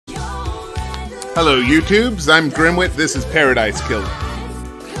Hello, YouTubes. I'm Grimwit. This is Paradise Killer.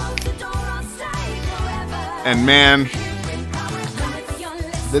 And man,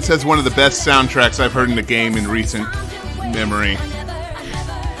 this has one of the best soundtracks I've heard in a game in recent memory.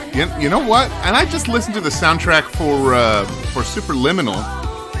 You know what? And I just listened to the soundtrack for Superliminal,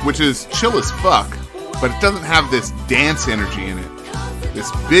 which is chill as fuck, but it doesn't have this dance energy in it. This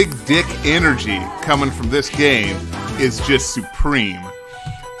big dick energy coming from this game is just supreme.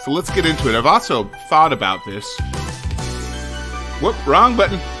 So let's get into it. I've also thought about this. Whoop, wrong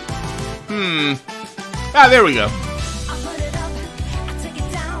button. Ah, there we go.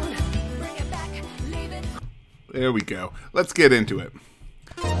 There we go. Let's get into it.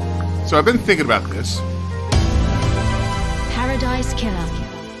 So I've been thinking about this. Paradise Killer.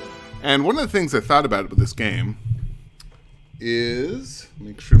 And one of the things I thought about with this game is,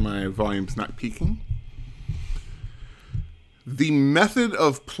 make sure my volume's not peaking, the method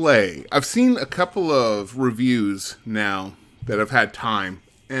of play. I've seen a couple of reviews now that I've had time,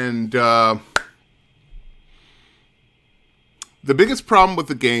 and the biggest problem with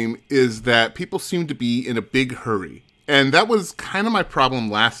the game is that people seem to be in a big hurry. And that was kind of my problem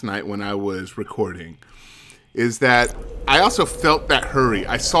last night when I was recording, is that I also felt that hurry.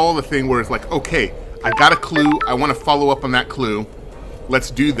 I saw the thing where it's like, okay, I got a clue, I want to follow up on that clue, let's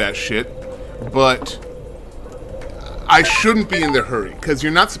do that shit, but I shouldn't be in the hurry, because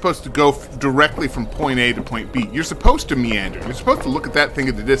you're not supposed to go directly from point A to point B. You're supposed to meander. You're supposed to look at that thing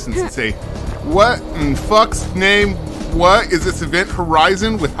at the distance and say, what in fuck's name? What is this event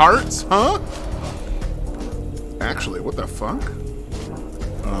Horizon with hearts? Huh? Actually, what the fuck?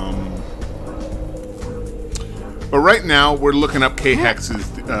 But right now, we're looking up K-Hex's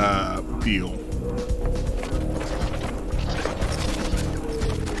deal.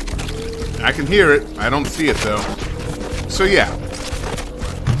 I can hear it. I don't see it, though. So, yeah.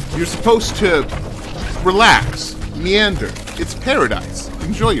 You're supposed to relax, meander. It's paradise.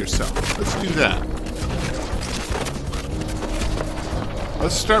 Enjoy yourself. Let's do that.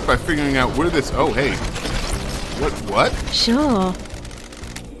 Let's start by figuring out where this... Oh, hey. What? Sure.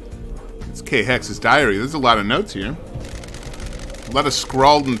 It's K-Hex's diary. There's a lot of notes here. A lot of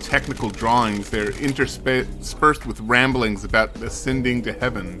scrawled and technical drawings. They're interspersed with ramblings about ascending to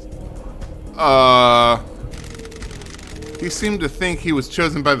heaven. He seemed to think he was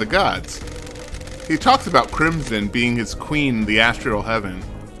chosen by the gods. He talks about Crimson being his queen in the astral heaven.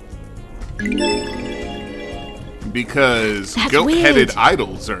 Because goat-headed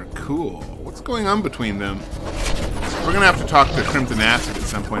idols are cool. What's going on between them? We're gonna have to talk to Crimson Acid at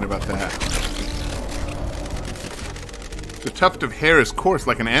some point about that. The tuft of hair is coarse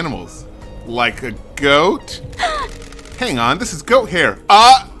like an animal's. Like a goat? Hang on, this is goat hair.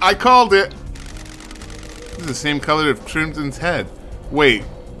 Ah, I called it. This is the same color of Crimson's head. Wait.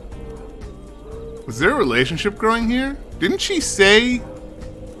 Was there a relationship growing here? Didn't she say...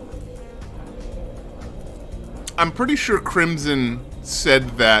 I'm pretty sure Crimson said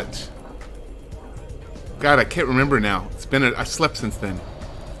that... God, I can't remember now. It's been I slept since then.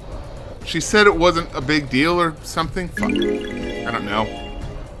 She said it wasn't a big deal or something? Fuck. I don't know.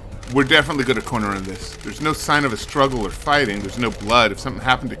 We're definitely going to corner on this. There's no sign of a struggle or fighting. There's no blood. If something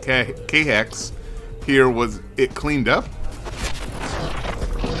happened to K-Hex here, was it cleaned up?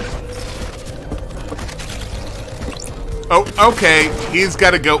 Oh, okay. He's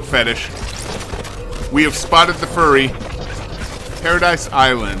got a goat fetish. We have spotted the furry. Paradise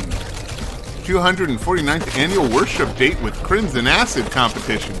Island. 249th annual worship date with Crimson Acid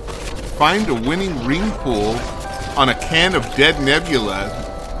competition. Find a winning ring pool on a can of Dead Nebula.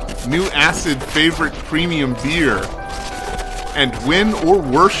 New Acid favorite premium beer. And win or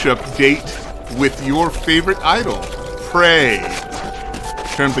worship date with your favorite idol. Pray.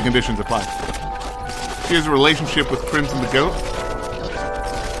 Terms and conditions apply. Here's a relationship with Crimson the Goat.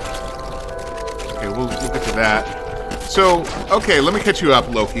 Okay, we'll get to that. So, okay, let me catch you up,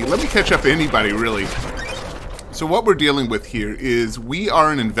 Loki. Let me catch up anybody, really. So what we're dealing with here is we are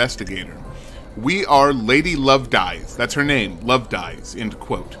an investigator. We are Lady Love Dies. That's her name, Love Dies, end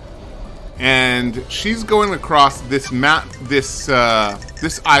quote. And she's going across this map, this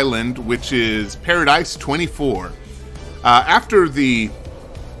island, which is Paradise 24. After the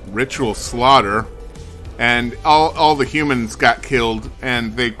ritual slaughter, and all the humans got killed,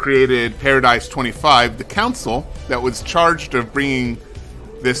 and they created Paradise 25, the council that was charged of bringing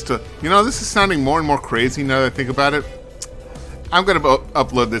this to... You know, this is sounding more and more crazy now that I think about it. I'm going to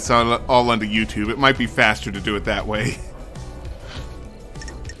upload this all onto YouTube. It might be faster to do it that way.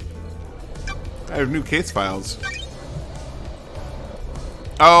 I have new case files.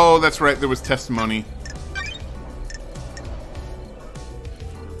 Oh, that's right. There was testimony.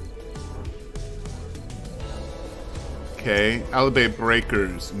 Okay. Alibi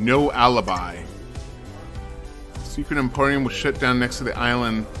breakers. No alibi. Secret Emporium was shut down next to the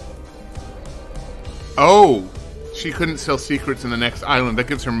island. Oh! She couldn't sell secrets in the next island. That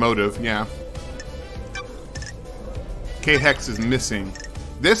gives her motive, yeah. K-Hex is missing.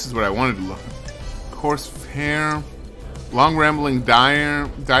 This is what I wanted to look at. Coarse hair. Long rambling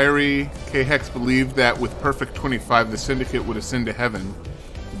diary. K-Hex believed that with Perfect 25, the Syndicate would ascend to heaven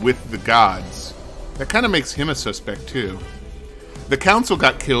with the gods. That kind of makes him a suspect, too. The council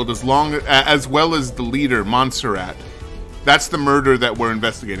got killed as well as the leader, Montserrat. That's the murder that we're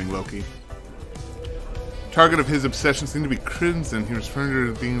investigating, Loki. Target of his obsession seemed to be Crimson. He was referring to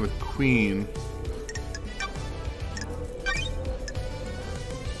her as being the Queen.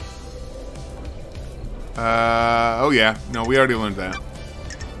 Oh yeah. No, we already learned that.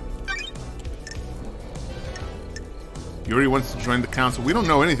 Yuri wants to join the council. We don't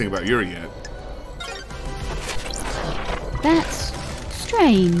know anything about Yuri yet. That's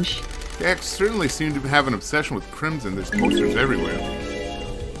strange. X certainly seemed to have an obsession with Crimson. There's posters everywhere.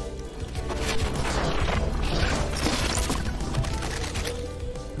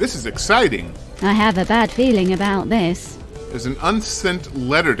 This is exciting. I have a bad feeling about this. There's an unsent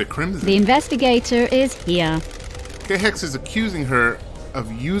letter to Crimson. The investigator is here. K-Hex is accusing her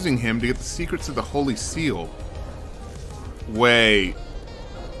of using him to get the secrets of the Holy Seal. Wait.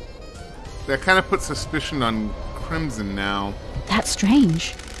 That kind of puts suspicion on Crimson now. That's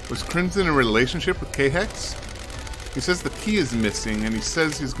strange. Was Crimson in a relationship with K-Hex? He says the key is missing, and he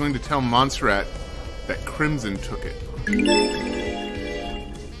says he's going to tell Montserrat that Crimson took it.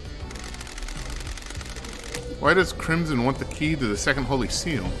 Why does Crimson want the key to the second Holy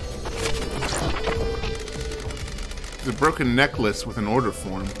Seal? It's a broken necklace with an order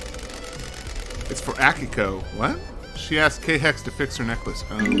form. It's for Akiko. What? She asked K-Hex to fix her necklace.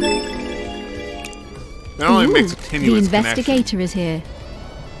 That only makes a tenuous The investigator is here.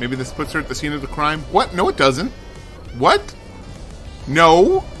 Maybe this puts her at the scene of the crime? What? No, it doesn't. What?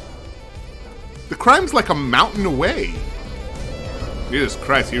 No. The crime's like a mountain away. Jesus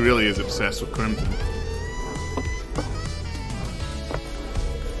Christ, he really is obsessed with Crimson.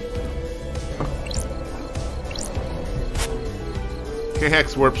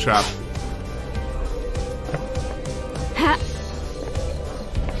 K-Hex Warp Shop. Hat.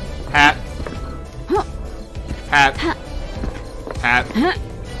 Hat. Huh. Hat. Hat. Hat. Hat.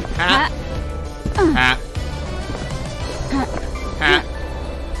 Hat. Hat.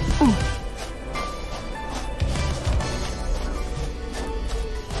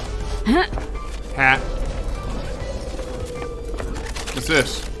 Hat. Hat. What's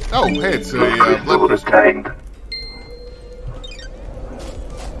this? Oh, hey, it's a blood crystal.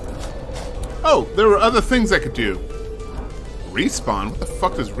 Oh, there were other things I could do. Respawn? What the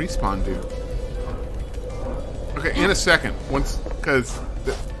fuck does respawn do? Okay, in a second. Once, because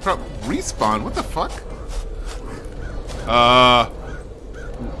respawn. What the fuck?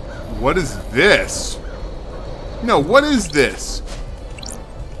 What is this? No, what is this?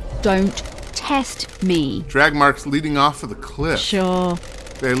 Don't test me. Drag marks leading off of the cliff. Sure.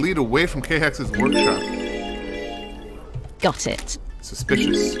 They lead away from K-Hex's workshop. Got it.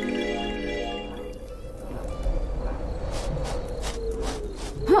 Suspicious.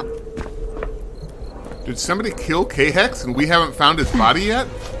 Huh. Did somebody kill K-Hex and we haven't found his body yet?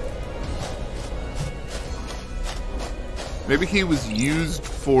 Maybe he was used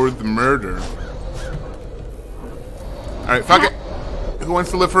for the murder. Alright, fuck it. Who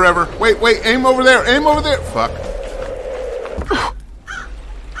wants to live forever? Wait, aim over there, aim over there. Fuck.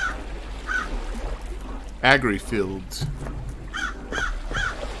 Agri Fields.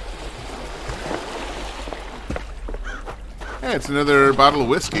 Hey, it's another bottle of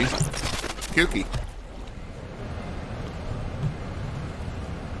whiskey. Kooky.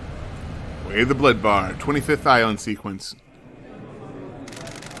 Way of the Blood Bar, 25th Island sequence.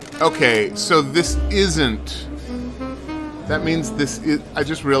 Okay, so this isn't... That means this is... I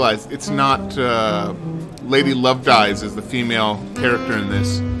just realized it's not Lady Love Dies as the female character in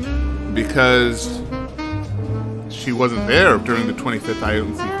this, because she wasn't there during the 25th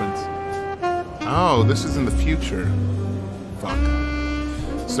Island sequence. Oh, this is in the future. Fuck.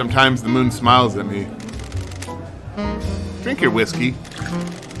 Sometimes the moon smiles at me. Drink your whiskey.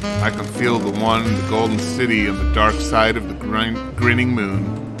 I can feel the one in the golden city on the dark side of the grinning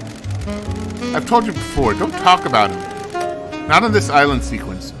moon. I've told you before, don't talk about him. Not on this island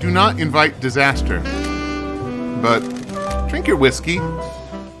sequence. Do not invite disaster. But drink your whiskey.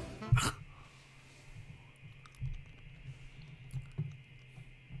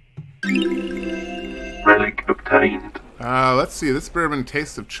 Relic obtained. Let's see. This bourbon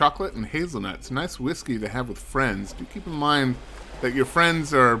tastes of chocolate and hazelnuts. Nice whiskey to have with friends. Do keep in mind that your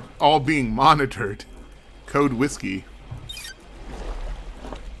friends are all being monitored. Code whiskey.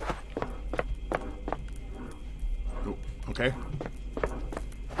 Oh, okay.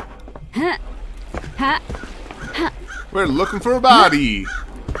 We're looking for a body.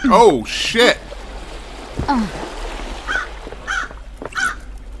 Oh, shit.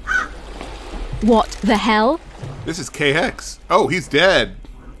 What the hell? This is KX. Oh, he's dead.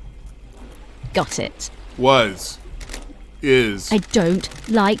 Got it. Was. Is. I don't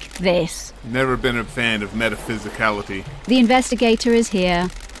like this. Never been a fan of metaphysicality. The investigator is here.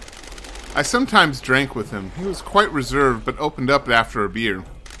 I sometimes drank with him. He was quite reserved, but opened up after a beer.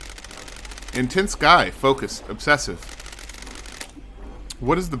 Intense guy, focused, obsessive.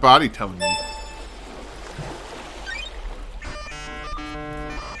 What is the body telling me?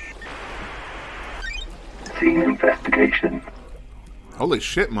 Scene investigation. Holy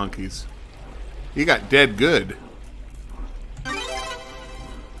shit, monkeys. He got dead good.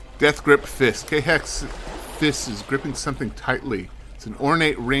 Death grip fist. K-Hex fist is gripping something tightly. It's an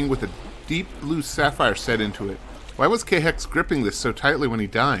ornate ring with a deep blue sapphire set into it. Why was K-Hex gripping this so tightly when he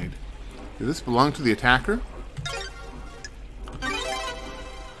died? Did this belong to the attacker?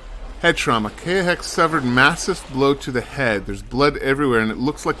 Head trauma. K-Hex suffered massive blow to the head. There's blood everywhere and it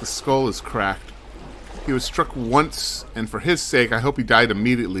looks like the skull is cracked. He was struck once, and for his sake, I hope he died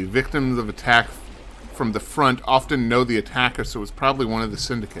immediately. Victims of attack from the front often know the attacker, so it was probably one of the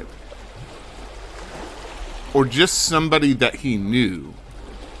syndicate. Or just somebody that he knew.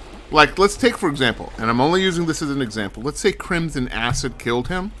 Like, let's take, for example, and I'm only using this as an example, let's say Crimson Acid killed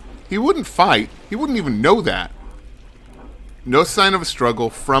him. He wouldn't fight. He wouldn't even know that. No sign of a struggle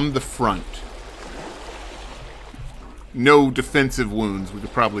from the front. No defensive wounds, we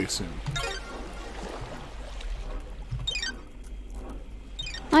could probably assume.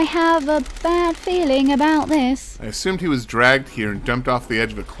 I have a bad feeling about this. I assumed he was dragged here and dumped off the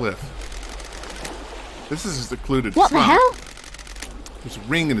edge of a cliff. This is a secluded What the front. hell? There's a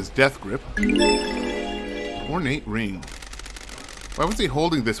ring in his death grip. Ornate ring. Why was he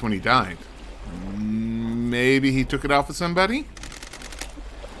holding this when he died? Maybe he took it off of somebody?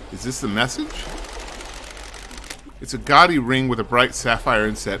 Is this the message? It's a gaudy ring with a bright sapphire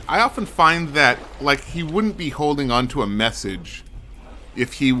inset. I often find that, like, he wouldn't be holding onto a message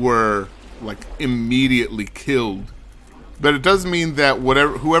if he were, like, immediately killed. But it does mean that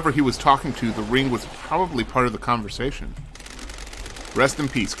whoever he was talking to, the ring was probably part of the conversation. Rest in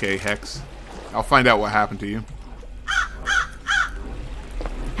peace, K-Hex. I'll find out what happened to you.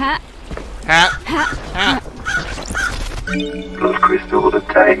 Hat. Hat. Hat. Hat. Blood crystal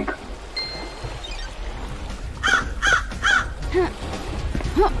obtained.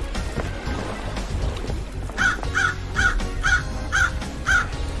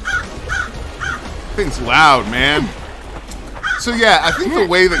 Thing's loud, man. So yeah, I think the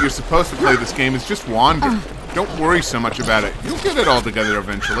way that you're supposed to play this game is just wander. Don't worry so much about it. You'll get it all together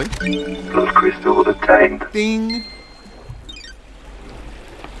eventually. Blood crystal obtained. Ding.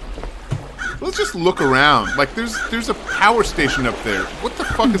 Let's just look around. Like, there's a power station up there. What the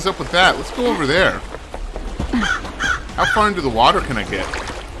fuck is up with that? Let's go over there. How far into the water can I get?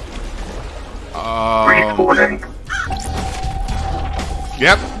 Brief warning.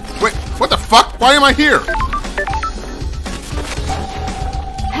 Yep. Wait, what the fuck? Why am I here?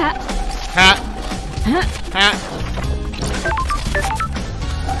 Hat. Hat. Hat.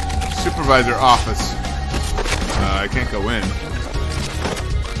 Supervisor office. I can't go in.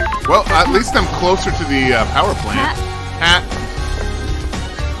 Well, at least I'm closer to the power plant. Hat.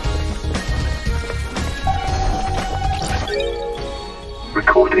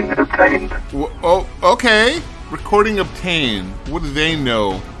 Recording obtained. Oh, okay. Recording obtained. What do they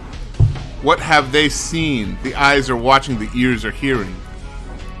know? What have they seen? The eyes are watching, the ears are hearing.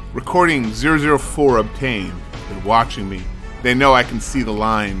 Recording 004 obtained. They're watching me. They know I can see the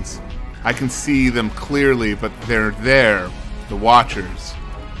lines. I can see them clearly, but they're there. The watchers.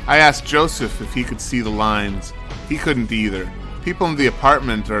 I asked Joseph if he could see the lines. He couldn't either. People in the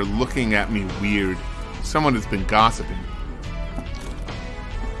apartment are looking at me weird. Someone has been gossiping.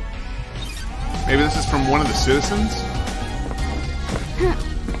 Maybe this is from one of the citizens?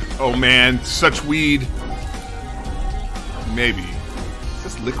 Oh man, such weed. Maybe. Is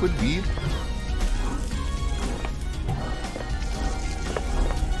this liquid weed?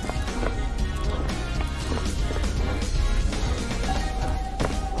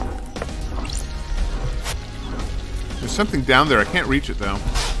 There's something down there. I can't reach it though.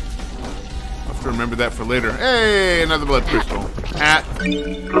 I'll have to remember that for later. Hey, another blood crystal. Hat.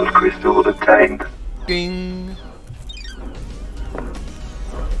 Blood crystal obtained. Ding.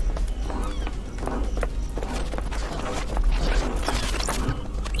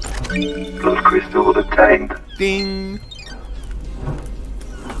 Blood crystal obtained. Ding.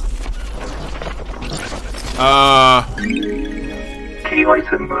 Key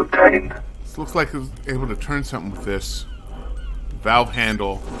item obtained. This looks like I was able to turn something with this. Valve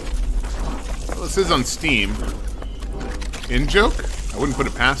handle. Well, this is on Steam. In joke? I wouldn't put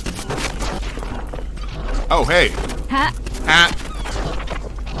it past me. Oh, hey. Hat. Hat.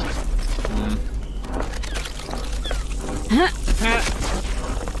 Hat.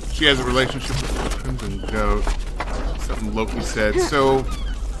 She has a relationship with Crimson Goat. Something Loki said. So,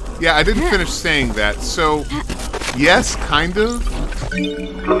 yeah, I didn't finish saying that. So, yes, kind of.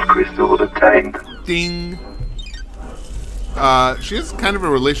 Blood crystal obtained. Ding. She has kind of a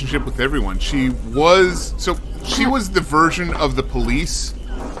relationship with everyone. She was the version of the police,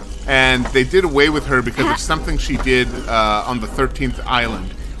 and they did away with her because of something she did on the 13th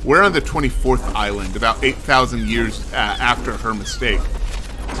island. We're on the 24th island, about 8,000 years after her mistake.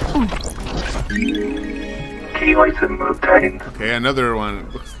 Key item obtained. Okay, another one.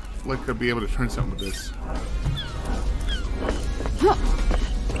 Looks like I'll be able to turn something with this.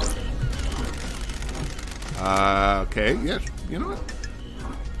 Okay, yeah, you know what?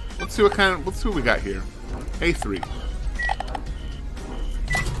 Let's see what we got here. A3.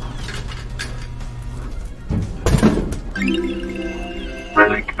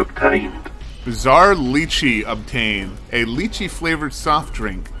 Relic obtained. Bizarre lychee obtained. A lychee-flavored soft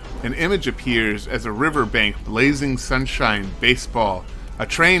drink. An image appears as a riverbank, blazing sunshine, baseball. A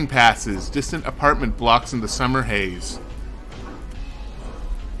train passes, distant apartment blocks in the summer haze.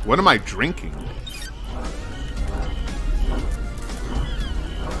 What am I drinking?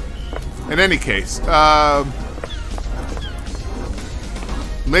 In any case,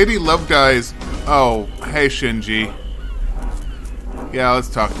 Lady Lovedyes. Oh, hey Shinji. Yeah, let's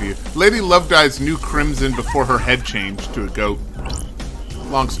talk to you. Lady Lovedyes knew Crimson before her head changed to a goat.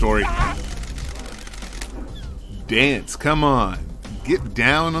 Long story. Dance, come on. Get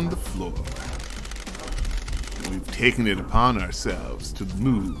down on the floor. We've taken it upon ourselves to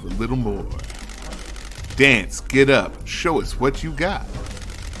move a little more. Dance, get up, show us what you got.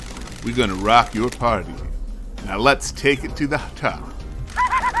 We're gonna rock your party. Now let's take it to the top.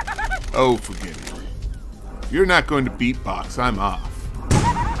 Oh, forget it. If you're not going to beatbox, I'm off.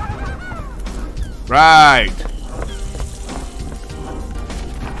 Right.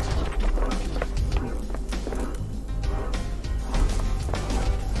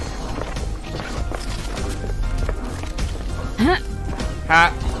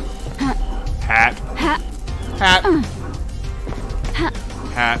 Hat. Hat. Hat. Hat.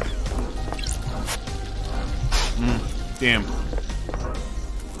 Hat. Damn.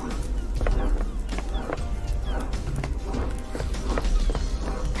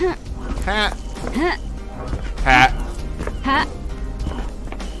 Hat. Hat. Hat.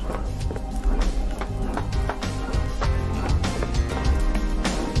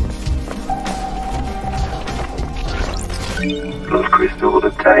 Blood crystal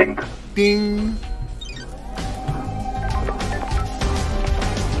obtained. Ding.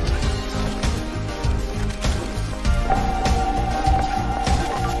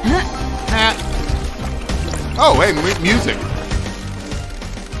 Hat. Oh, hey, music.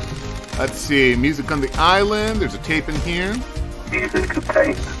 Let's see, music on the island. There's a tape in here. Music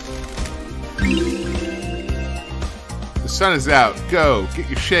obtained. The sun is out. Go, get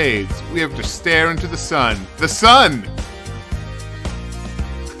your shades. We have to stare into the sun. The sun!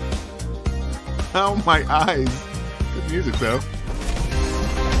 Oh, my eyes. Good music, though.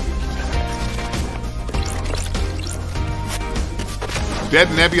 Dead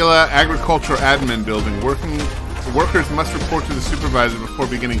Nebula Agricultural Admin Building. Workers must report to the supervisor before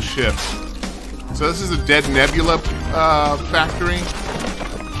beginning shift. So this is a Dead Nebula factory.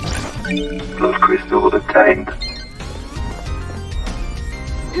 Blood crystal obtained.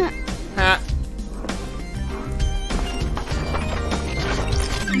 Hat.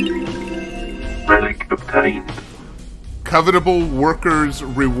 Relic obtained. Covetable Workers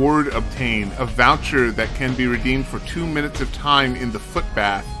Reward obtained. A voucher that can be redeemed for 2 minutes of time in the foot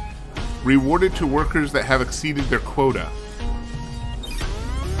bath. Rewarded to workers that have exceeded their quota.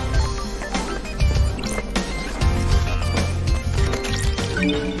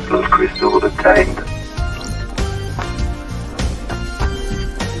 Blood crystal obtained.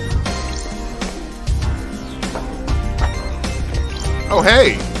 Oh,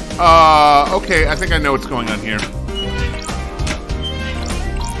 hey! Okay, I think I know what's going on here.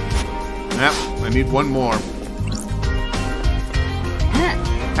 Yep, I need one more.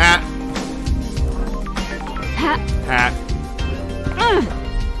 Hat. Hat.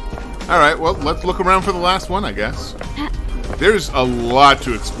 Alright, well, let's look around for the last one, I guess. There's a lot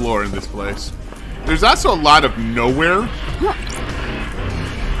to explore in this place. There's also a lot of nowhere.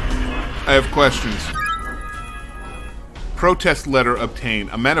 I have questions. Protest letter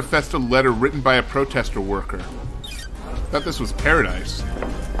obtained. A manifesto letter written by a protester worker. Thought this was paradise.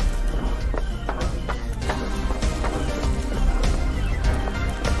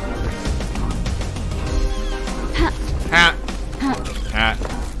 Hat. Hat.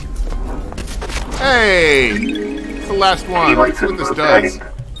 Hey! It's the last one. Let's see what this does.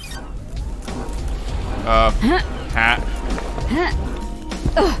 Hat.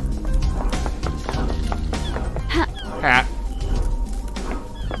 Hat.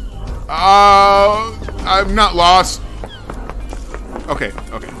 I'm not lost. Okay,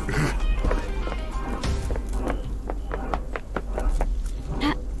 okay.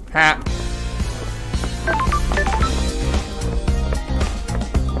 Hat.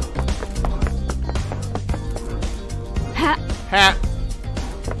 Hat.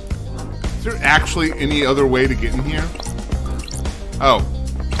 Is there actually any other way to get in here? Oh.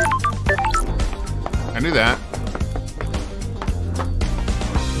 I knew that.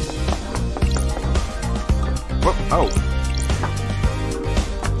 Whoop. Oh.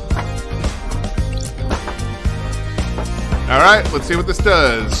 Alright, let's see what this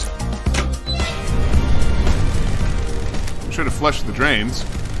does. Should have flushed the drains.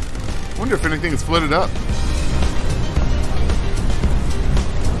 Wonder if anything is flooded up.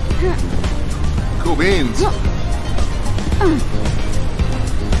 Cool beans.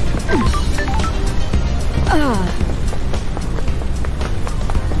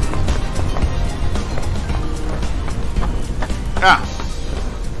 Ah.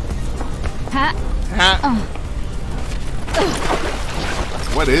 Hat. Hat.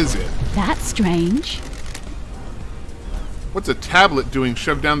 What is it? That's strange. What's a tablet doing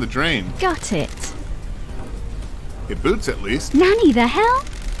shoved down the drain? Got it. It boots at least. Nanny the hell?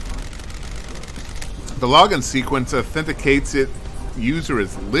 The login sequence authenticates it user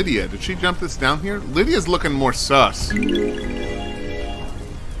as Lydia. Did she jump this down here? Lydia's looking more sus.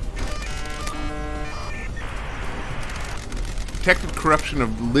 Detected corruption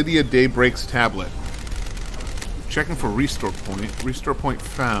of Lydia Daybreak's tablet. Checking for restore point. Restore point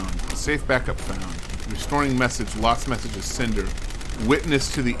found. Safe backup found. Restoring message. Lost messages sender. Witness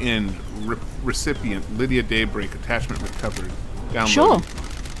to the end. Recipient Lydia Daybreak. Attachment recovered. Download. Sure.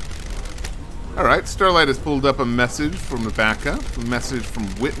 Alright, Starlight has pulled up a message from the backup. A message from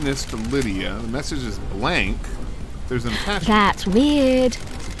Witness to Lydia. The message is blank. There's an attachment. That's weird.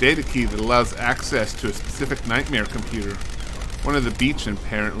 It's a data key that allows access to a specific nightmare computer. One of the beach,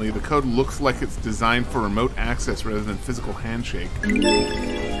 apparently. The code looks like it's designed for remote access rather than physical handshake.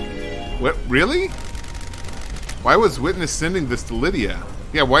 What? Really? Why was Witness sending this to Lydia?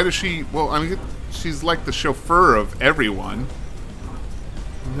 Yeah, why does she... Well, I mean, she's like the chauffeur of everyone.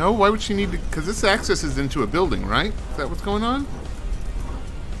 No, why would she need to... Because this access is into a building, right? Is that what's going on?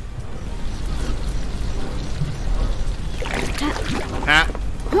 Hat.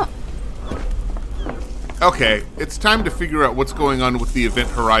 Okay, it's time to figure out what's going on with the Event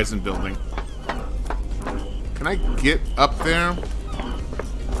Horizon building. Can I get up there?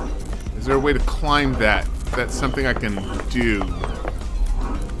 Is there a way to climb that? That's something I can do.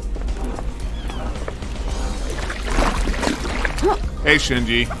 Hey,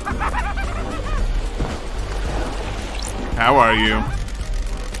 Shinji. How are you?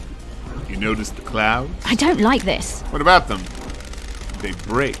 You noticed the clouds? I don't like this. What about them? They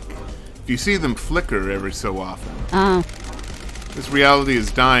break. You see them flicker every so often. Oh. This reality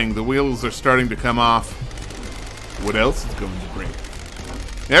is dying. The wheels are starting to come off. What else is going to break?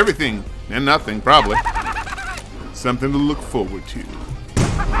 Everything and nothing, probably. Something to look forward to.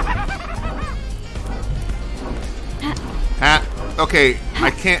 Hat. Okay,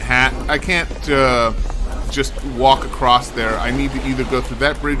 I can't hat. I can't just walk across there. I need to either go through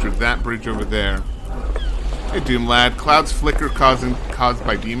that bridge or that bridge over there. Hey, Doom Lad. Clouds flicker caused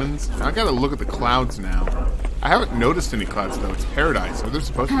by demons. I gotta look at the clouds now. I haven't noticed any clouds, though. It's paradise. Are there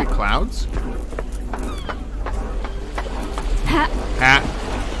supposed to be clouds? Hat.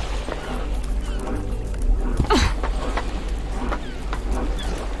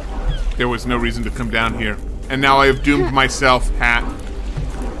 There was no reason to come down here. And now I have doomed myself, Hat.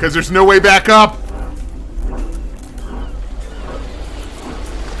 Because there's no way back up!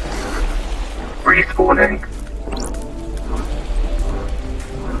 Respawning.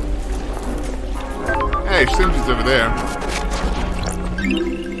 Hey, Shinji's over there.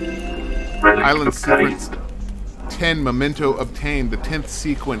 Relic Island obtained. sequence 10 memento obtained. The 10th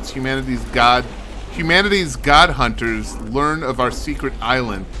sequence. Humanity's god hunters learn of our secret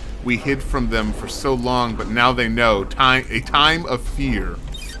island. We hid from them for so long, but now they know. A time of fear.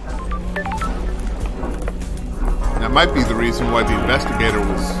 That might be the reason why the investigator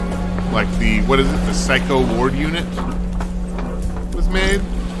was like the, what is it, the psycho ward unit was made.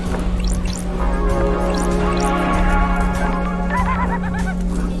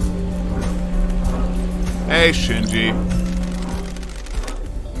 Hey, Shinji.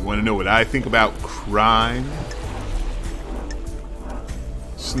 You want to know what I think about crime?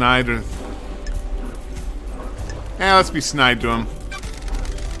 Snyder. Let's be snide to him.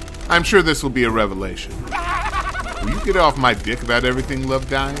 I'm sure this will be a revelation. Will you get off my dick about everything, Love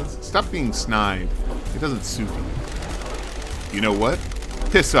Dies? Stop being snide. It doesn't suit you. You know what?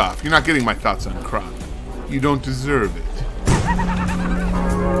 Piss off. You're not getting my thoughts on crime. You don't deserve it.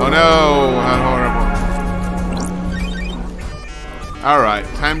 Oh no, how horrible. Alright,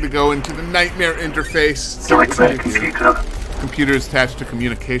 time to go into the nightmare interface. Nightmare computer. Computer is attached to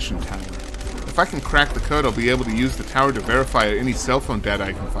communication tower. If I can crack the code, I'll be able to use the tower to verify any cell phone data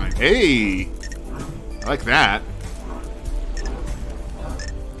I can find. Hey! I like that.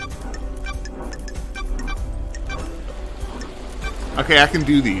 Okay, I can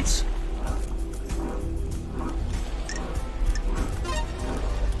do these.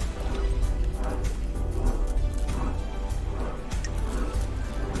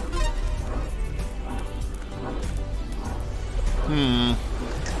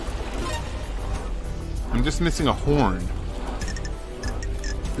 I'm just missing a horn.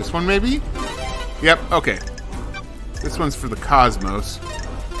 This one, maybe? Yep, okay. This one's for the Cosmos.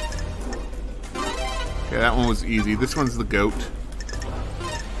 Okay, that one was easy. This one's the goat.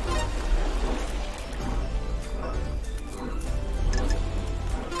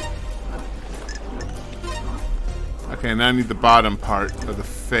 Okay, now I need the bottom part of the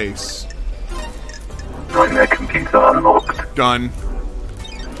face. Nightmare computer unlocked. Done.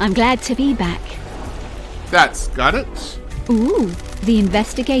 I'm glad to be back. That's got it. Ooh, the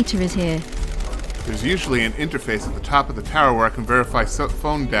investigator is here. There's usually an interface at the top of the tower where I can verify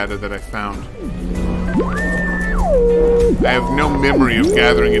phone data that I found. I have no memory of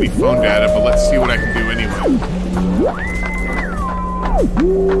gathering any phone data, but let's see what I can do anyway.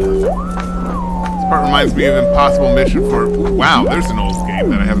 This part reminds me of Impossible Mission for... Ooh, wow, there's an old game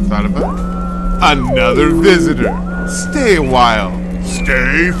that I haven't thought about. Another visitor. Stay a while.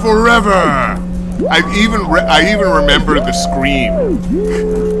 Stay forever. I even remember the scream.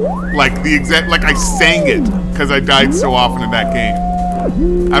 Like the exact, like I sang it because I died so often in that game.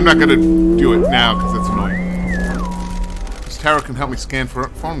 I'm not gonna do it now because it's annoying. This tower can help me scan for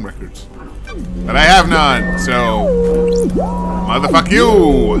phone records, but I have none. So, motherfuck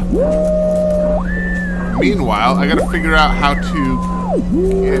you. Meanwhile, I gotta figure out how to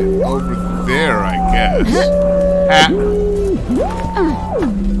get over there. I guess. Hat.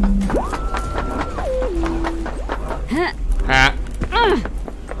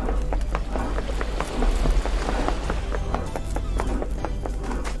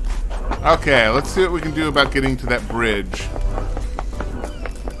 Okay, let's see what we can do about getting to that bridge.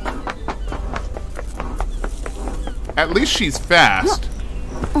 At least she's fast.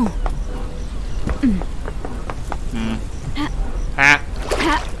 Hat.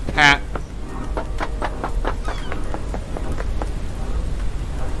 Hat.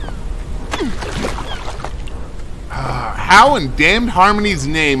 How in damned Harmony's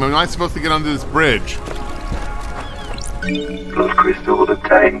name am I supposed to get onto this bridge? Blood crystal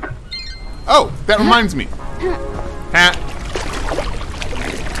obtained. Oh, that reminds me. Hat.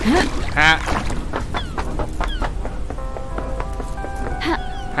 Hat.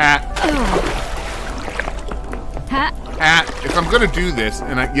 Hat. Hat. If I'm gonna do this,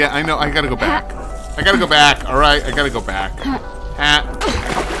 and I know I gotta go back. I gotta go back. All right, I gotta go back. Hat.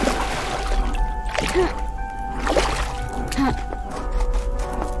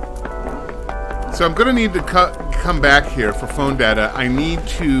 So I'm gonna need to come back here for phone data. I need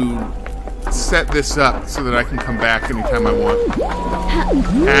to set this up so that I can come back anytime I want.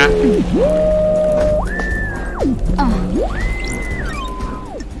 Hat.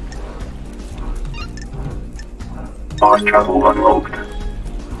 Fast travel unlocked.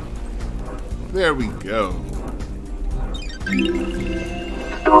 There we go.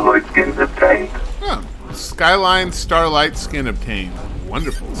 Starlight skins obtained. Oh, Skyline Starlight skin obtained.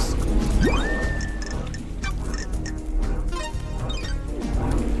 Wonderful.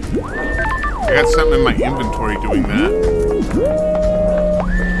 I got something in my inventory doing that.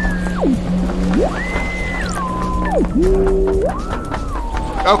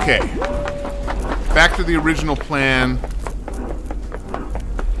 Okay. Back to the original plan.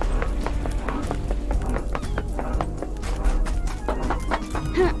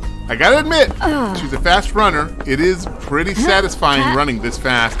 I gotta admit, she's a fast runner. It is pretty satisfying running this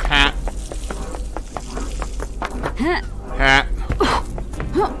fast. Hat. Hat.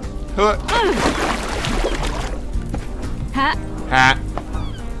 Hoot. Hat. Hat.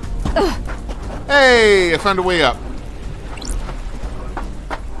 Hey, I found a way up.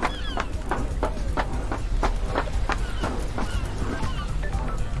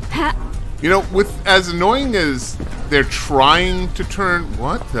 Hat. You know, with as annoying as they're trying to turn...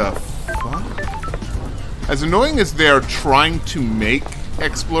 What the fuck? As annoying as they're trying to make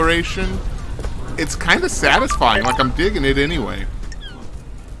exploration, it's kind of satisfying. Like, I'm digging it anyway.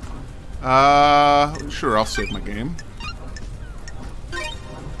 Sure, I'll save my game.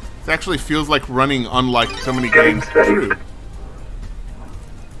 It actually feels like running unlike so many games. True.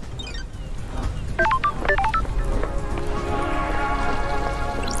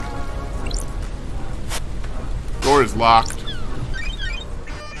 Door is locked.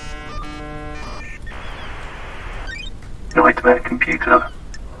 Nightmare computer.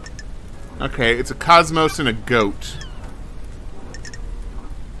 Okay, it's a Cosmos and a goat.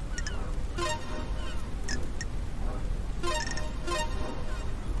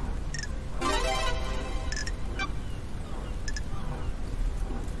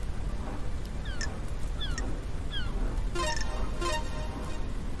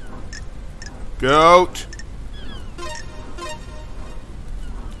 Goat.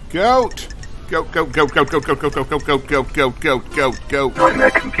 Goat. Goat, goat, goat, goat, goat, goat, goat, goat, goat, goat, goat, goat, goat, goat, goat. Nightmare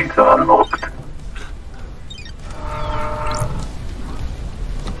computer unlocked.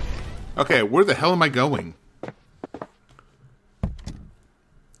 Okay, where the hell am I going?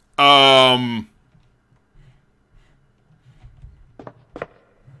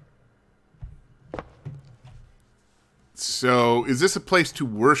 So, is this a place to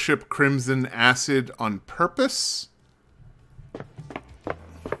worship Crimson Acid on purpose?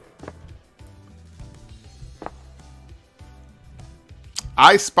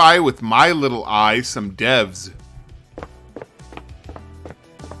 I spy with my little eye some devs.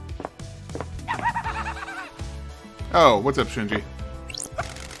 Oh, what's up, Shinji?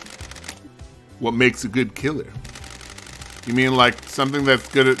 What makes a good killer? You mean like something that's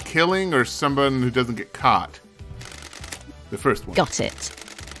good at killing or someone who doesn't get caught? The first one. Got it.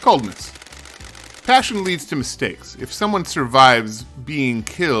 Coldness. Passion leads to mistakes. If someone survives being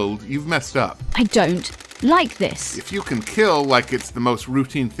killed, you've messed up. I don't like this. If you can kill like it's the most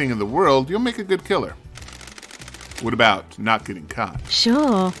routine thing in the world, you'll make a good killer. What about not getting caught?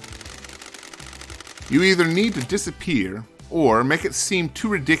 Sure. You either need to disappear or make it seem too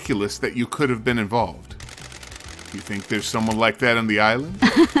ridiculous that you could have been involved. You think there's someone like that on the island?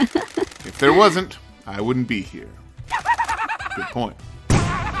 If there wasn't, I wouldn't be here. Good point.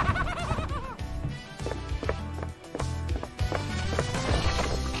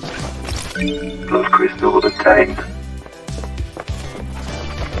 Blood crystal obtained.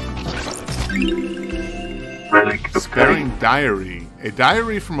 Relic Sparing obtained. diary. A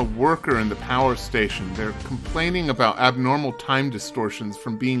diary from a worker in the power station. They're complaining about abnormal time distortions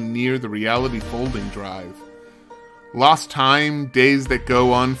from being near the reality folding drive. Lost time, days that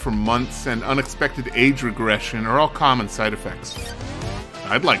go on for months, and unexpected age regression are all common side effects.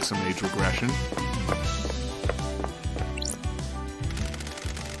 I'd like some age regression.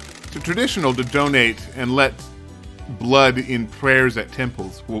 It's traditional to donate and let blood in prayers at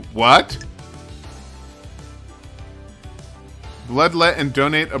temples. What? Bloodlet and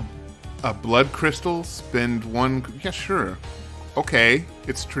donate a blood crystal? Spend one... Yeah, sure. Okay,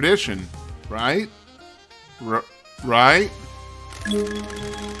 it's tradition, right? Right?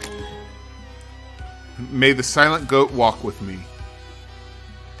 May the silent goat walk with me.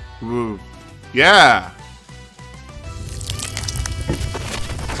 Ooh. Yeah!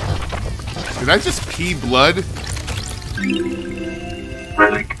 Did I just pee blood?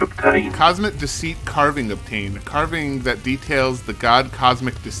 Relic obtained. Cosmic Deceit carving obtained. A carving that details the god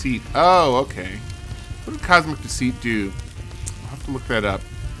Cosmic Deceit. Oh, okay. What did Cosmic Deceit do? I'll have to look that up.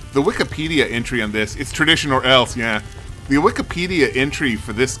 The Wikipedia entry on this, it's tradition or else, yeah. The Wikipedia entry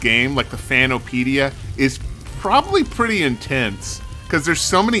for this game, like the Fanopedia, is probably pretty intense because there's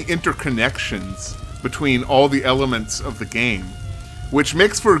so many interconnections between all the elements of the game, which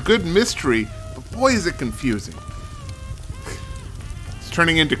makes for a good mystery, but boy is it confusing. It's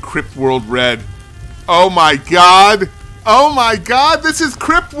turning into Crypt World Red. Oh my god! Oh my god, this is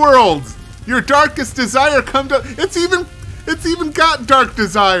Crypt World! Your darkest desire come to... It's even got Dark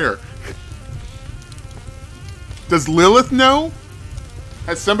Desire. Does Lilith know?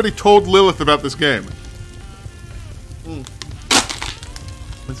 Has somebody told Lilith about this game?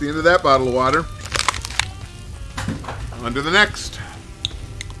 That's the end of that bottle of water. On to the next.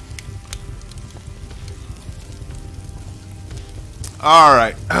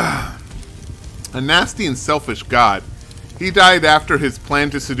 Alright. A nasty and selfish god. He died after his plan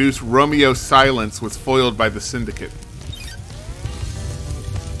to seduce Romeo Silence was foiled by the Syndicate.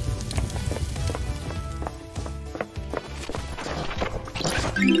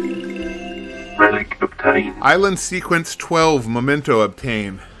 Relic obtained. Island Sequence 12, Memento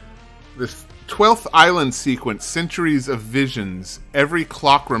obtain. This 12th island sequence, Centuries of Visions. Every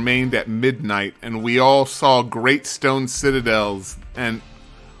clock remained at midnight, and we all saw great stone citadels and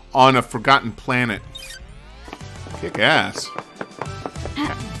on a forgotten planet. Kick ass.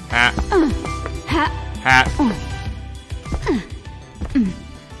 Hat. Hat.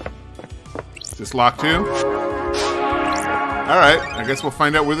 Is this locked too? Alright, I guess we'll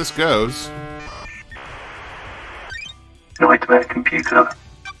find out where this goes. Nightmare computer.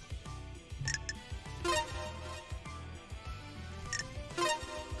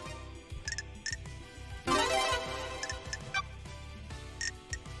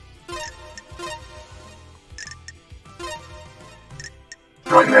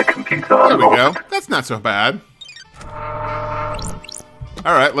 Nightmare computer There we unlocked. go. That's not so bad.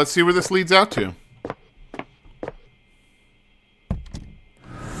 Alright, let's see where this leads out to.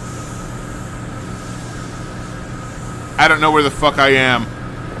 I don't know where the fuck I am.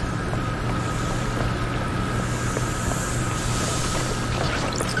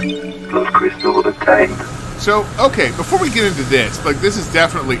 Blood crystal obtained. So, okay, before we get into this, like, this is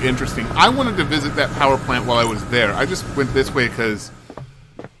definitely interesting. I wanted to visit that power plant while I was there. I just went this way because,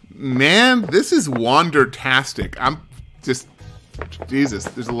 man, this is wander-tastic. I'm just, Jesus,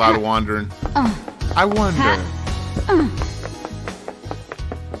 there's a lot of wandering. I wonder.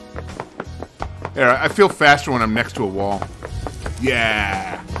 Yeah, I feel faster when I'm next to a wall.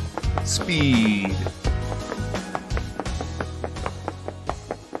 Yeah. Speed.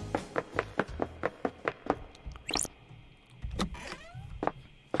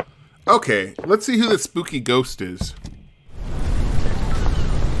 Okay, let's see who the spooky ghost is.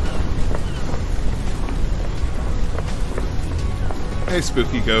 Hey,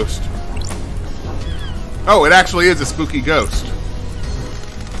 spooky ghost. Oh, it actually is a spooky ghost.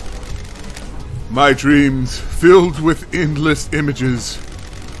 My dreams filled with endless images.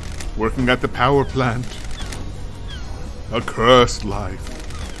 Working at the power plant. A cursed life.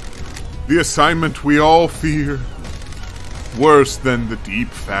 The assignment we all fear. Worse than the deep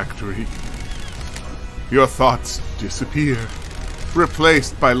factory. Your thoughts disappear.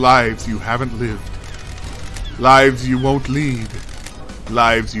 Replaced by lives you haven't lived. Lives you won't lead.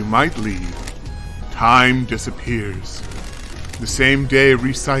 Lives you might lead. Time disappears. The same day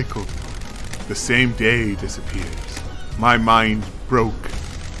recycled. The same day disappears. My mind broke.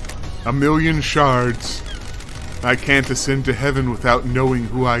 A million shards. I can't ascend to heaven without knowing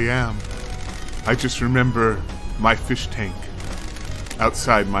who I am. I just remember my fish tank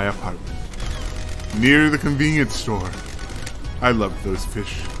outside my apartment. Near the convenience store. I loved those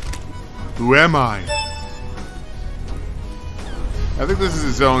fish. Who am I? I think this is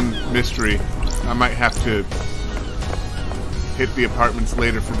his own mystery. I might have to hit the apartments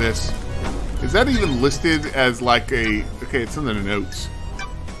later for this. Is that even listed as like a... Okay, it's in the notes.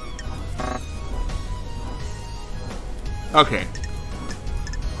 Okay.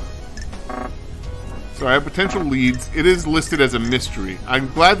 So I have potential leads. It is listed as a mystery.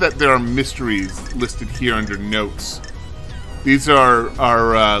 I'm glad that there are mysteries listed here under notes. These are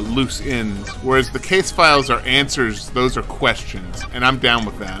loose ends, whereas the case files are answers. Those are questions, and I'm down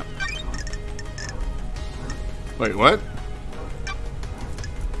with that. Wait, what?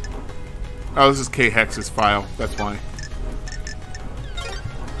 Oh, this is K-Hex's file. That's why.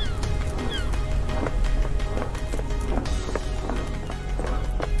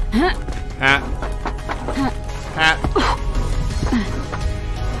 Hat. Hat. Hat.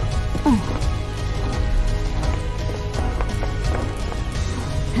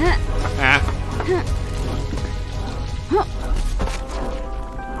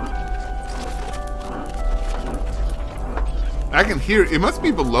 I can hear it. It must be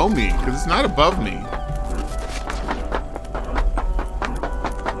below me because it's not above me.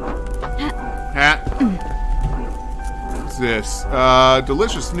 Hat. What's this?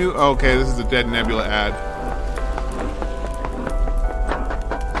 Delicious new. Oh, okay, this is a Dead Nebula ad.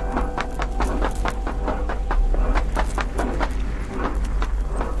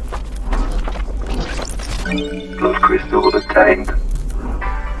 Blood crystal obtained.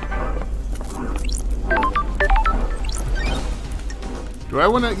 Do I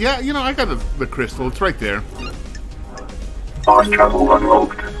want to? Yeah, you know, I got the crystal. It's right there. Fast travel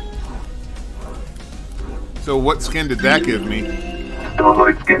unlocked. So what skin did that give me?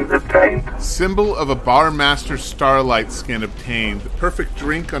 Starlight skin obtained. Symbol of a barmaster starlight skin obtained. The perfect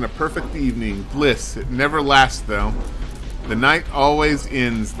drink on a perfect evening. Bliss. It never lasts, though. The night always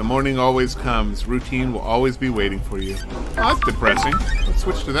ends. The morning always comes. Routine will always be waiting for you. Oh, that's depressing. Let's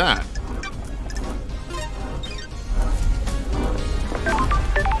switch to that.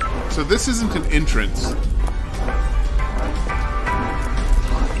 So this isn't an entrance.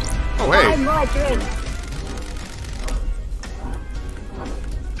 Oh, hey. My drink.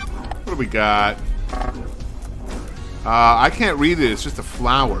 What do we got? I can't read it. It's just a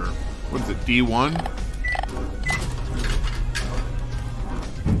flower. What is it, D1?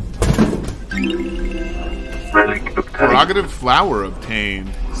 Relic obtained. Prerogative flower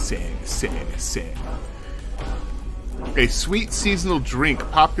obtained. A sweet seasonal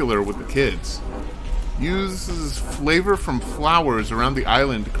drink popular with the kids. Uses flavor from flowers around the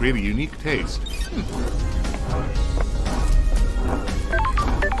island to create a unique taste.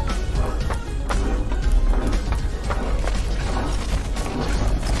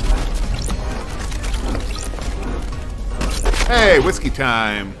 Hey, whiskey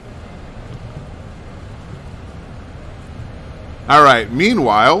time. Alright,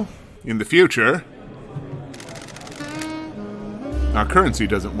 meanwhile, in the future, our currency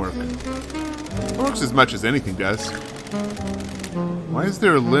doesn't work. It works as much as anything does. Why is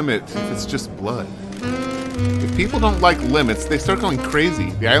there a limit if it's just blood? If people don't like limits, they start going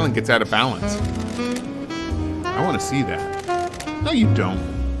crazy. The island gets out of balance. I want to see that. No, you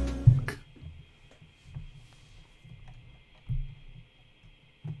don't.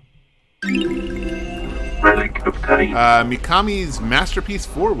 Relic obtained. Mikami's Masterpiece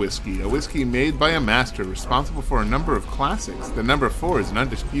 4 whiskey. A whiskey made by a master, responsible for a number of classics. The number 4 is an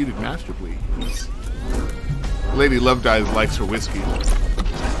undisputed masterpiece. Lady Love Dies likes her whiskey.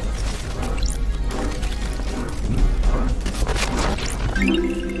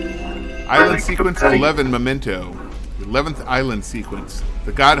 Island Sequence 11 Memento. The 11th island sequence.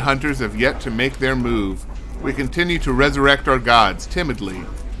 The god hunters have yet to make their move. We continue to resurrect our gods, timidly.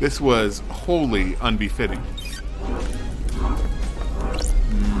 This was wholly unbefitting.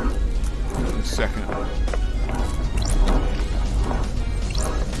 A second.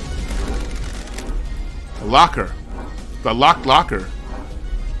 A locker. The locked locker.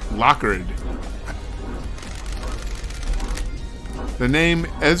 Lockered. The name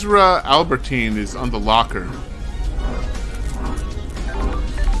Ezra Albertine is on the locker.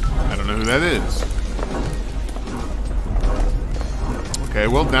 I don't know who that is. Okay,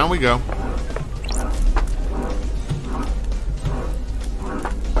 well, down we go.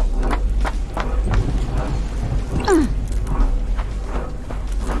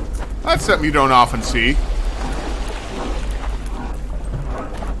 That's something you don't often see.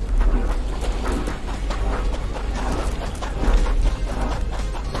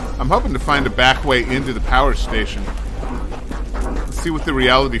 I'm hoping to find a back way into the power station. Let's see what the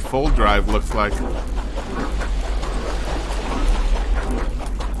reality fold drive looks like.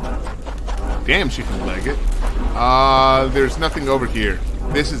 Damn, she can leg it. There's nothing over here.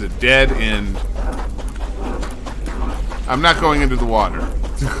 This is a dead end. I'm not going into the water.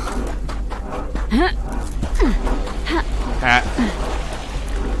 Hat.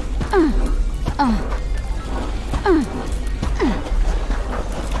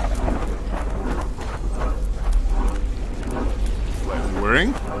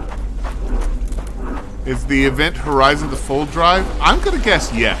 Wearing? Is the event Horizon the Fold Drive? I'm gonna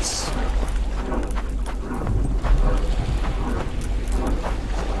guess yes.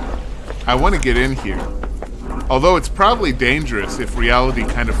 I want to get in here. Although it's probably dangerous if reality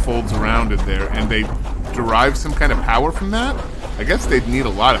kind of folds around in there and they derive some kind of power from that. I guess they'd need a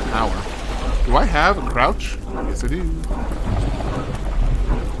lot of power. Do I have a crouch? Yes, I do.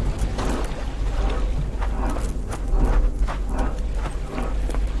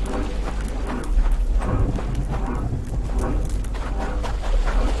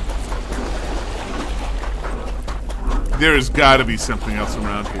 There's got to be something else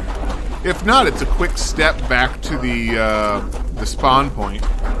around here. If not, it's a quick step back to the spawn point.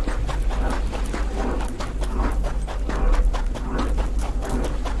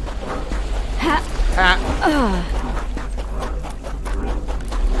 Hat.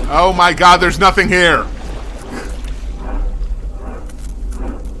 Oh my god, there's nothing here.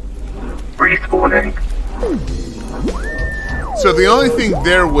 Respawning. So the only thing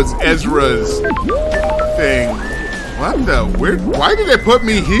there was Ezra's thing. What the weird? Why did they put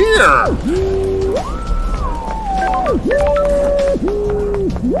me here?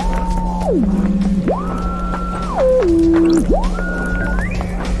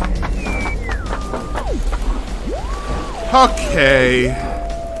 Okay.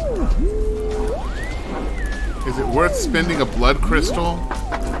 Is it worth spending a blood crystal?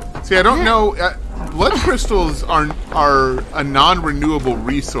 See, I don't know. Blood crystals are a non-renewable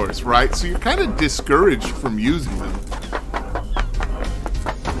resource, right? So you're kind of discouraged from using them.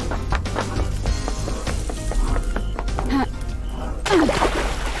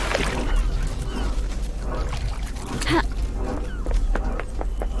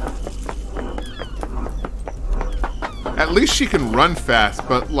 At least she can run fast,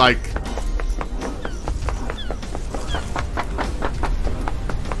 but like...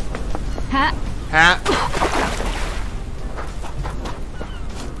 Hat.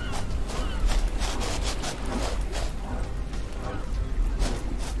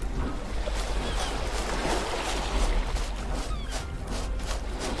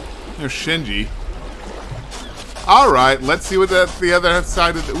 There's Shinji. Alright, let's see what the other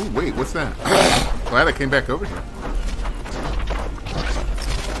side of the... Ooh, wait, what's that? Glad I came back over here.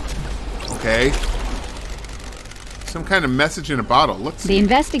 Okay. Some kind of message in a bottle. Let's see. The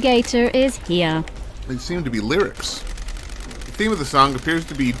investigator is here. They seem to be lyrics. The theme of the song appears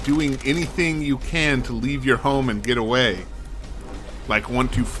to be doing anything you can to leave your home and get away. Like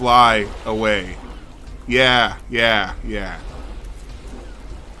want to fly away. Yeah.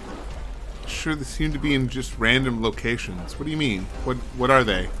 Sure, they seem to be in just random locations. What do you mean? What are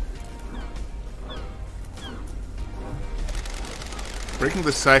they? Breaking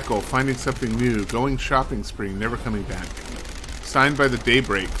the cycle, finding something new, going shopping spree, never coming back. Signed by the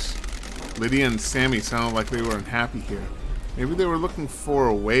Daybreaks. Lydia and Sammy sounded like they were unhappy here. Maybe they were looking for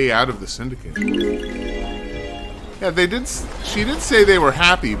a way out of the syndicate. Yeah, they did. She did say they were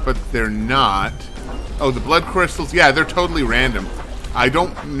happy, but they're not. Oh, the blood crystals. Yeah, they're totally random. I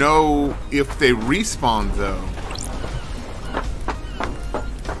don't know if they respawn, though.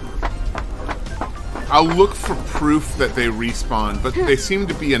 I'll look for proof that they respawn, but they seem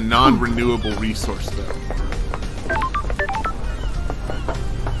to be a non-renewable resource, though.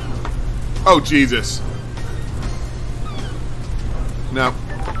 Oh, Jesus. No.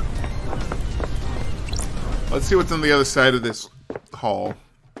 Let's see what's on the other side of this hall.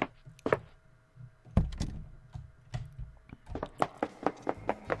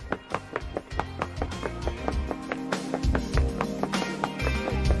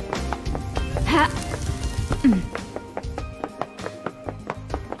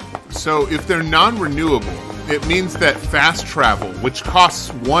 So if they're non-renewable, it means that fast travel, which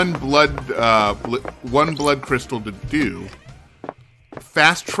costs one blood crystal to do,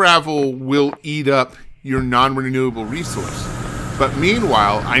 fast travel will eat up your non-renewable resource. But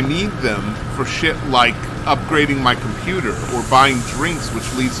meanwhile, I need them for shit like upgrading my computer or buying drinks,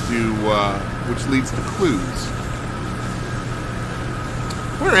 which leads to clues.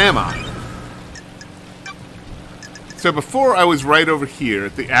 Where am I? So before I was right over here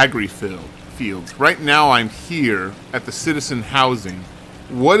at the Agri Fields. Right now I'm here at the Citizen Housing.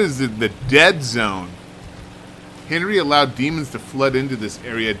 What is it? The Dead Zone. Henry allowed demons to flood into this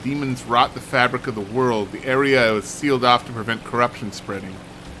area. Demons rot the fabric of the world. The area was sealed off to prevent corruption spreading.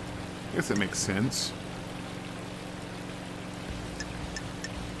 I guess that makes sense.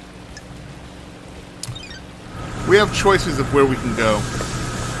 We have choices of where we can go.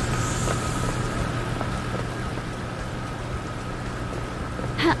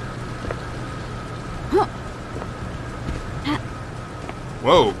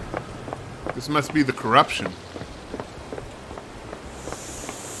 Whoa. This must be the corruption.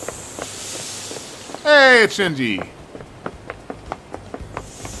 Hey, it's Shinji.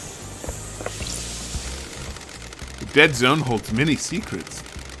 The Dead Zone holds many secrets.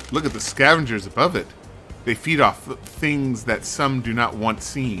 Look at the scavengers above it. They feed off things that some do not want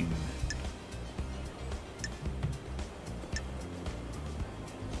seen.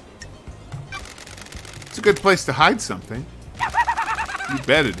 It's a good place to hide something. You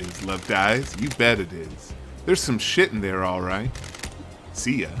bet it is, Love Dies. You bet it is. There's some shit in there, all right.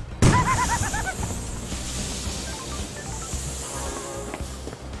 See ya.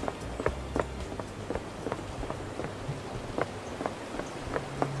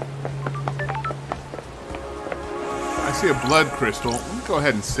 I see a blood crystal. Let me go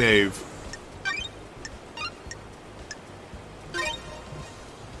ahead and save.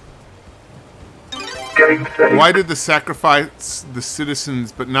 Why did the sacrifice the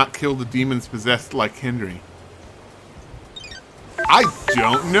citizens but not kill the demons possessed like Henry? I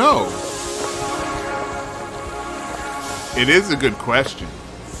don't know. It is a good question.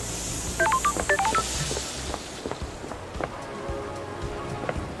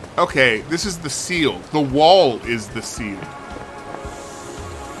 Okay, this is the seal. The wall is the seal.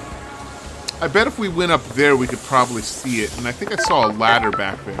 I bet if we went up there, we could probably see it. And I think I saw a ladder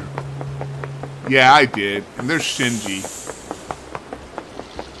back there. Yeah, I did. And there's Shinji.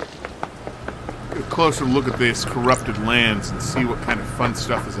 Get a closer look at this corrupted lands and see what kind of fun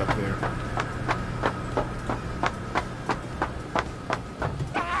stuff is up there.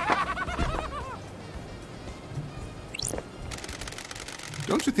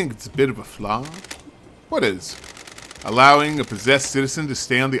 Don't you think it's a bit of a flaw? What is? Allowing a possessed citizen to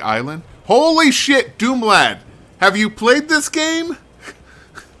stay on the island? Holy shit, Doomlad! Have you played this game?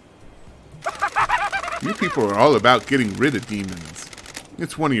 You people are all about getting rid of demons.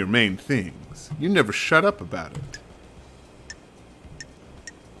 It's one of your main things. You never shut up about it.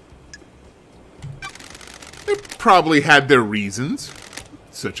 They probably had their reasons,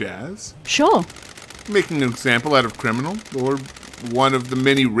 such as Sure. making an example out of criminal, or one of the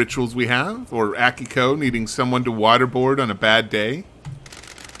many rituals we have, or Akiko needing someone to waterboard on a bad day.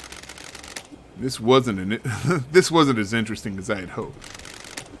 This wasn't this wasn't as interesting as I had hoped.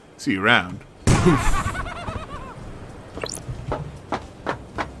 See you around. Poof.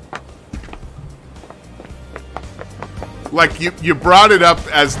 Like you brought it up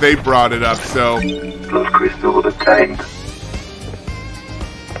as they brought it up, so Blood crystal obtained.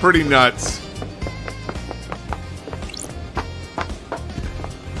 pretty nuts.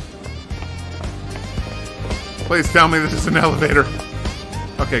 Please tell me this is an elevator.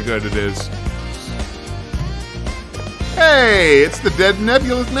 Okay, good, it is. Hey, it's the Dead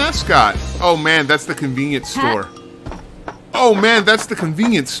Nebula mascot. Oh man, that's the convenience store. Oh man, that's the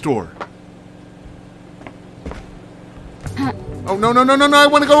convenience store. Oh no, no, no, no, no, I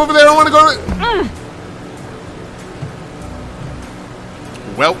want to go over there, I want to go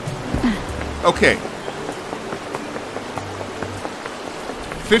Well, okay.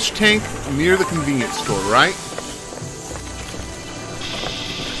 Fish tank near the convenience store, right?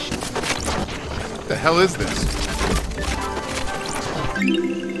 What the hell is this?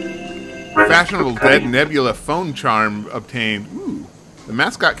 Fashionable Dead Nebula phone charm obtained. Ooh, the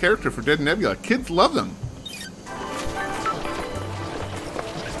mascot character for Dead Nebula. Kids love them.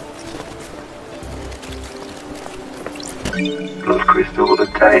 Blood crystal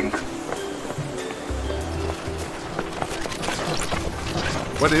obtained.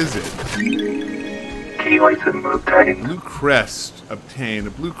 What is it? Key item obtained. Blue crest obtained. A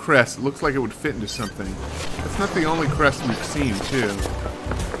blue crest. It looks like it would fit into something. That's not the only crest we've seen, too.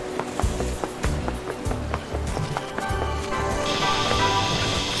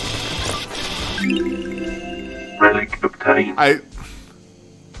 Relic obtained.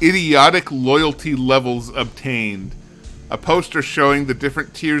 Idiotic loyalty levels obtained. A poster showing the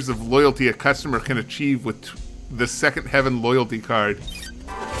different tiers of loyalty a customer can achieve with the Second Heaven loyalty card.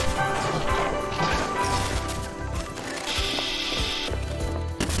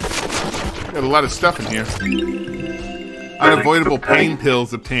 Got a lot of stuff in here. Unavoidable pain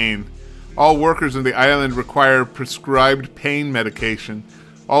pills obtained. All workers on the island require prescribed pain medication.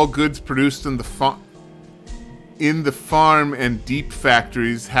 All goods produced in the farm and deep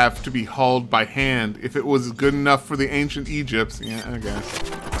factories have to be hauled by hand. If it was good enough for the ancient Egypts, yeah, I guess.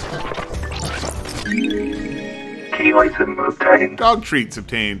 Key item obtained. Dog treats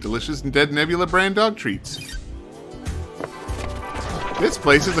obtained. Delicious and Dead Nebula brand dog treats. This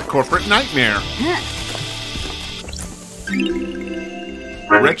place is a corporate nightmare.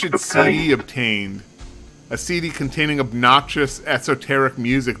 Wretched CD obtained. A CD containing obnoxious, esoteric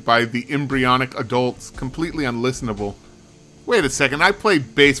music by the Embryonic Adults. Completely unlistenable. Wait a second, I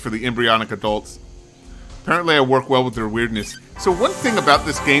played bass for the Embryonic Adults. Apparently I work well with their weirdness. So one thing about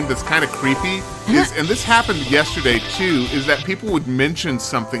this game that's kind of creepy is, and this happened yesterday too, is that people would mention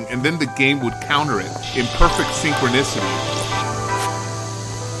something and then the game would counter it in perfect synchronicity.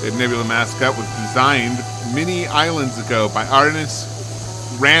 The Nebula mascot was designed many islands ago by Arnis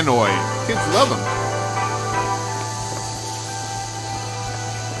Ranoy. Kids love them.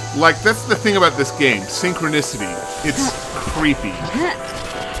 Like, that's the thing about this game. Synchronicity. It's creepy.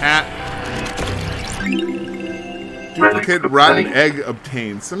 Duplicate rotten egg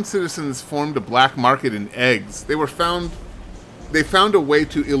obtained. Some citizens formed a black market in eggs. They found a way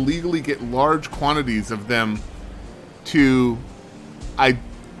to illegally get large quantities of them to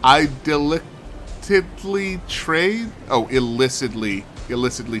illicitly trade? Oh, illicitly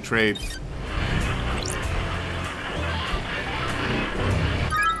trade.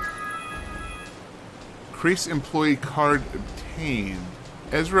 Increase employee card obtained.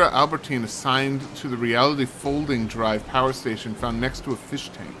 Ezra Albertine assigned to the Reality Folding Drive power station found next to a fish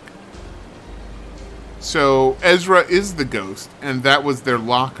tank. So Ezra is the ghost, and that was their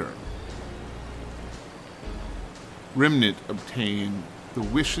locker. Remnant obtained. The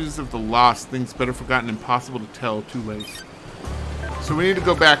wishes of the lost, things better forgotten, impossible to tell, too late. So we need to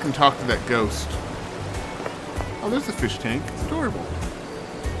go back and talk to that ghost. Oh, there's the fish tank. It's adorable.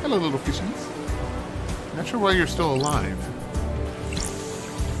 Hello, little fishies. Not sure why you're still alive.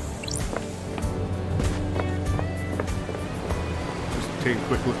 Just take a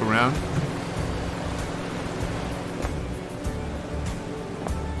quick look around.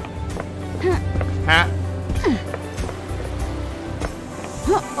 Hat.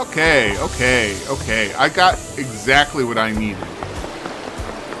 Okay, okay, okay. I got exactly what I needed.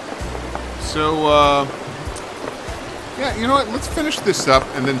 So, yeah, you know what? Let's finish this up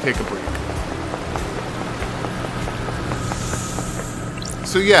and then take a break.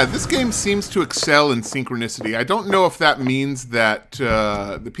 So yeah, this game seems to excel in synchronicity. I don't know if that means that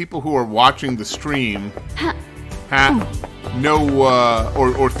the people who are watching the stream know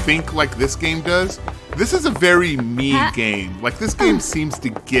or think like this game does. This is a very me game. Like, this game seems to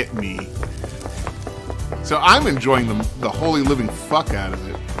get me. So I'm enjoying the holy living fuck out of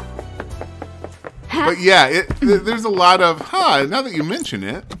it. But yeah, there's a lot of, now that you mention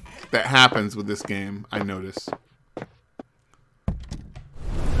it, that happens with this game, I notice.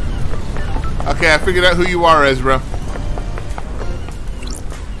 Okay, I figured out who you are, Ezra.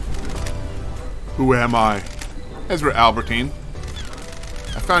 Who am I? Ezra Albertine.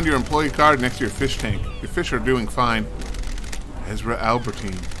 I found your employee card next to your fish tank. Your fish are doing fine. Ezra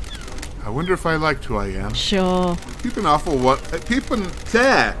Albertine. I wonder if I liked who I am. Sure. People often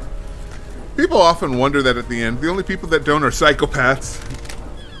wonder that at the end. The only people that don't are psychopaths.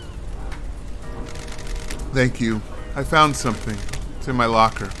 Thank you. I found something. It's in my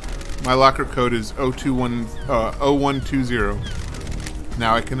locker. My locker code is 0120.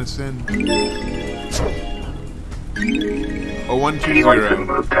 Now I can ascend.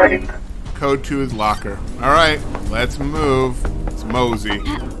 0120. Code 2 is locker. Alright, let's move. Let's mosey.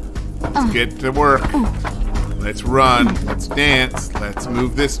 Let's get to work. Let's run. Let's dance. Let's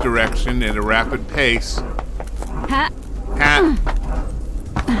move this direction at a rapid pace. Hat.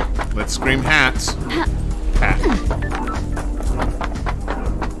 Let's scream hats. Hat.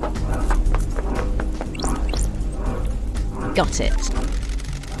 Got it.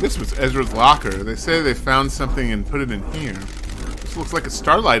 This was Ezra's locker. They say they found something and put it in here. This looks like a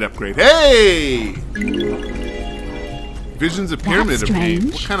Starlight upgrade. Hey! Visions of Pyramid of Pain.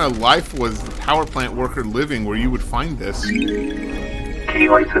 What kind of life was the power plant worker living where you would find this? Key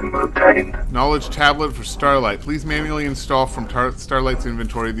item obtained. Knowledge tablet for Starlight. Please manually install from Starlight's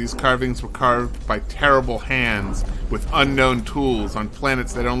inventory. These carvings were carved by terrible hands with unknown tools on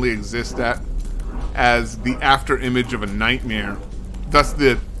planets that only exist as the after image of a nightmare. Thus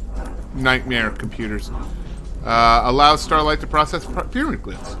the nightmare computers. Allows Starlight to process pyramid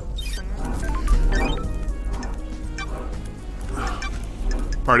glyphs.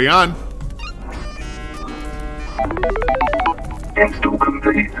 Party on. Install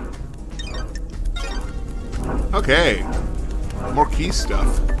complete. Okay. More key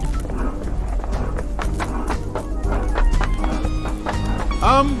stuff.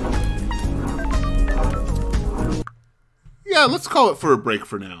 Yeah, let's call it for a break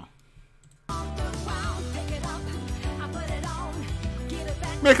for now.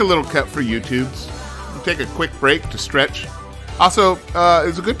 Make a little cut for YouTubes. Take a quick break to stretch. Also,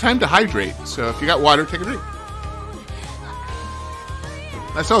 it's a good time to hydrate, so if you got water, take a drink.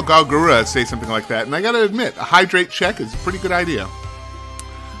 I saw Galgura say something like that, and I gotta admit, a hydrate check is a pretty good idea.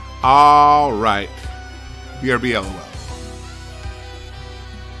 Alright. BRB LOL.